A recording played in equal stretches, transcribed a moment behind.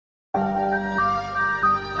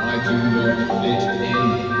do not fit in.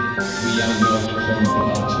 We are not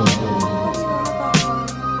compatible.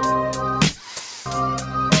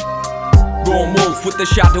 Lone wolf with the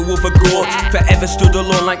shadow of a goat, forever stood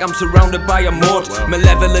alone like I'm surrounded by a moat.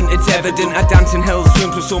 Malevolent, it's evident, I dance in hell's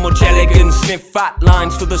swims with so much elegance. Sniff fat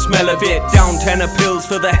lines for the smell of it, down tenner pills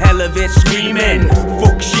for the hell of it. Screaming,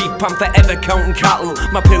 fuck sheep, I'm forever counting cattle.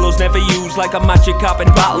 My pillow's never used like a magic carp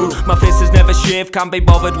in battle. My face is never shaved, can't be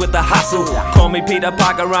bothered with the hassle. Call me Peter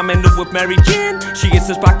Parker, I'm in love with Mary Jane. She gets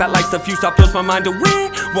us back, that lights the fuse, that blows my mind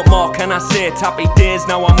away. What more can I say? Happy days,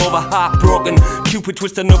 now I'm over heartbroken. Cupid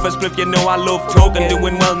twist another spliff, you know I love talking.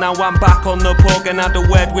 Doing well, now I'm back on the pork. And had a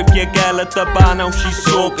word with your girl at the bar, now she's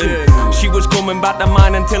soaking. She was coming back to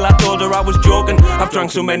mine until I told her I was joking. I've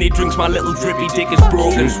drank so many drinks, my little drippy dick is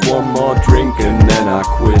broken. Just one more drink and then I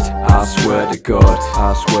quit, I swear to God,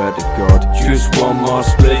 I swear to God. Just one more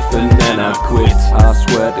spliff and then I quit, I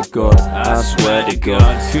swear to God, I swear to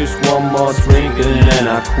God. Just one more drink and then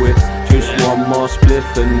I quit. Just one more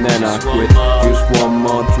spliff and then I quit. Just one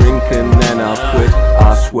more drink and then I quit,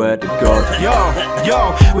 I swear to God.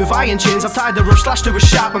 Yo, with iron chains I've tied her up, slashed her with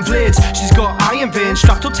sharpened blades. She's got iron veins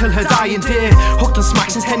strapped up till her dying day. Hooked and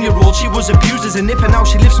smacked since 10-year-old, she was abused as a nipper. Now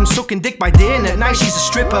she lives from sucking dick by day and at night she's a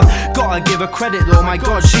stripper. Gotta give her credit though, my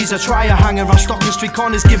God, she's a trier. Hanger on Stockton Street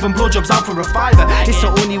corners, giving blowjobs out for a fiver. It's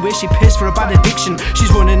the only way she pays for a bad addiction.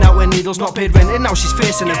 She's running out with needles, not paid rent, and now she's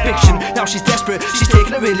facing eviction. Now she's desperate, she's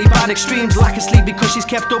taking a really bad extremes. Lack of sleep because she's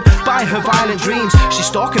kept up by her violent dreams. She's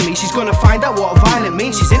stalking me, she's gonna find out what violent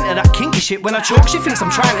means. She's into that kinky shit, when I choke she thinks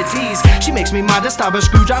I'm trying to tease. She makes me mad, I stab her,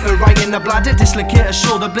 screwdriver right in the bladder, dislocate her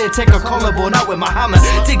shoulder blade, take her collarbone out with my hammer,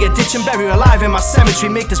 dig a ditch and bury her alive in my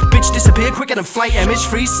cemetery, make this bitch disappear quicker than flight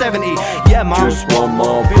MH370. Yeah man. Just one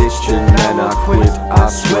more bitch and then I quit, I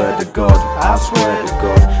swear to God, I swear to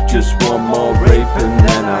God. Just one more rape and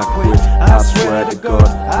then I quit, I swear to God,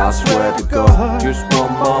 I swear to God. Just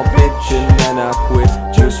one more bitch and then I quit.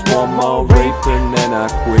 Just one more rape and then I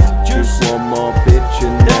quit. Just one more bitch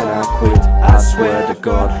and then I quit, I swear to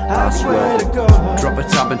God, I swear to God. Drop a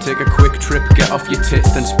tab and take a quick trip, get off your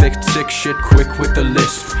tits, then spit sick shit quick with the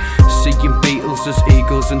lisp. Seeing beetles as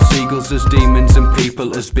eagles and seagulls as demons and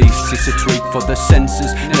people as beasts. It's a treat for the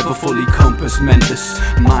senses, never fully compass mentis.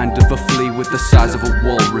 Mind of a flea with the size of a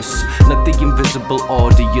walrus. Let the invisible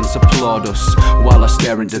audience applaud us while I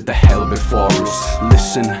stare into the hell before us.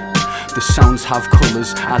 Listen, the sounds have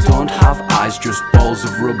colours, I don't have eyes, just balls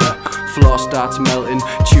of rubber. Floor starts melting,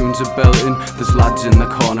 tunes are belting. There's lads in the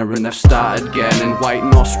corner and they've started getting. White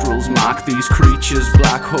nostrils mark these creatures,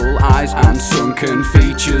 black hole eyes and sunken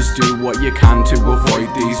features. Do what you can to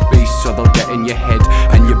avoid these beasts, or they'll get in your head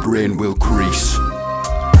and your brain will crease.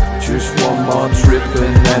 Just one more trip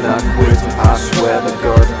and then I quit, I swear to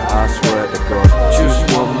God, I swear to God.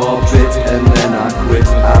 Just one more bit and then I quit,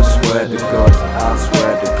 I swear to God, I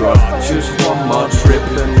swear to God. Just one more trip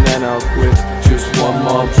and then I'll quit. Just one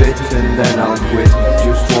more bit and then I'll quit.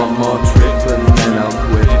 Just one more trip and then I'll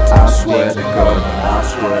quit, I swear to God, I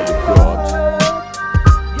swear to God.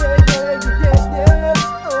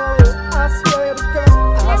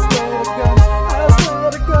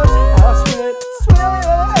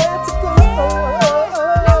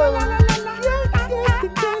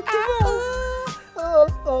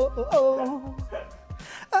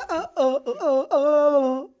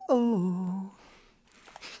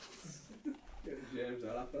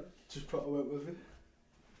 Just put a work with it.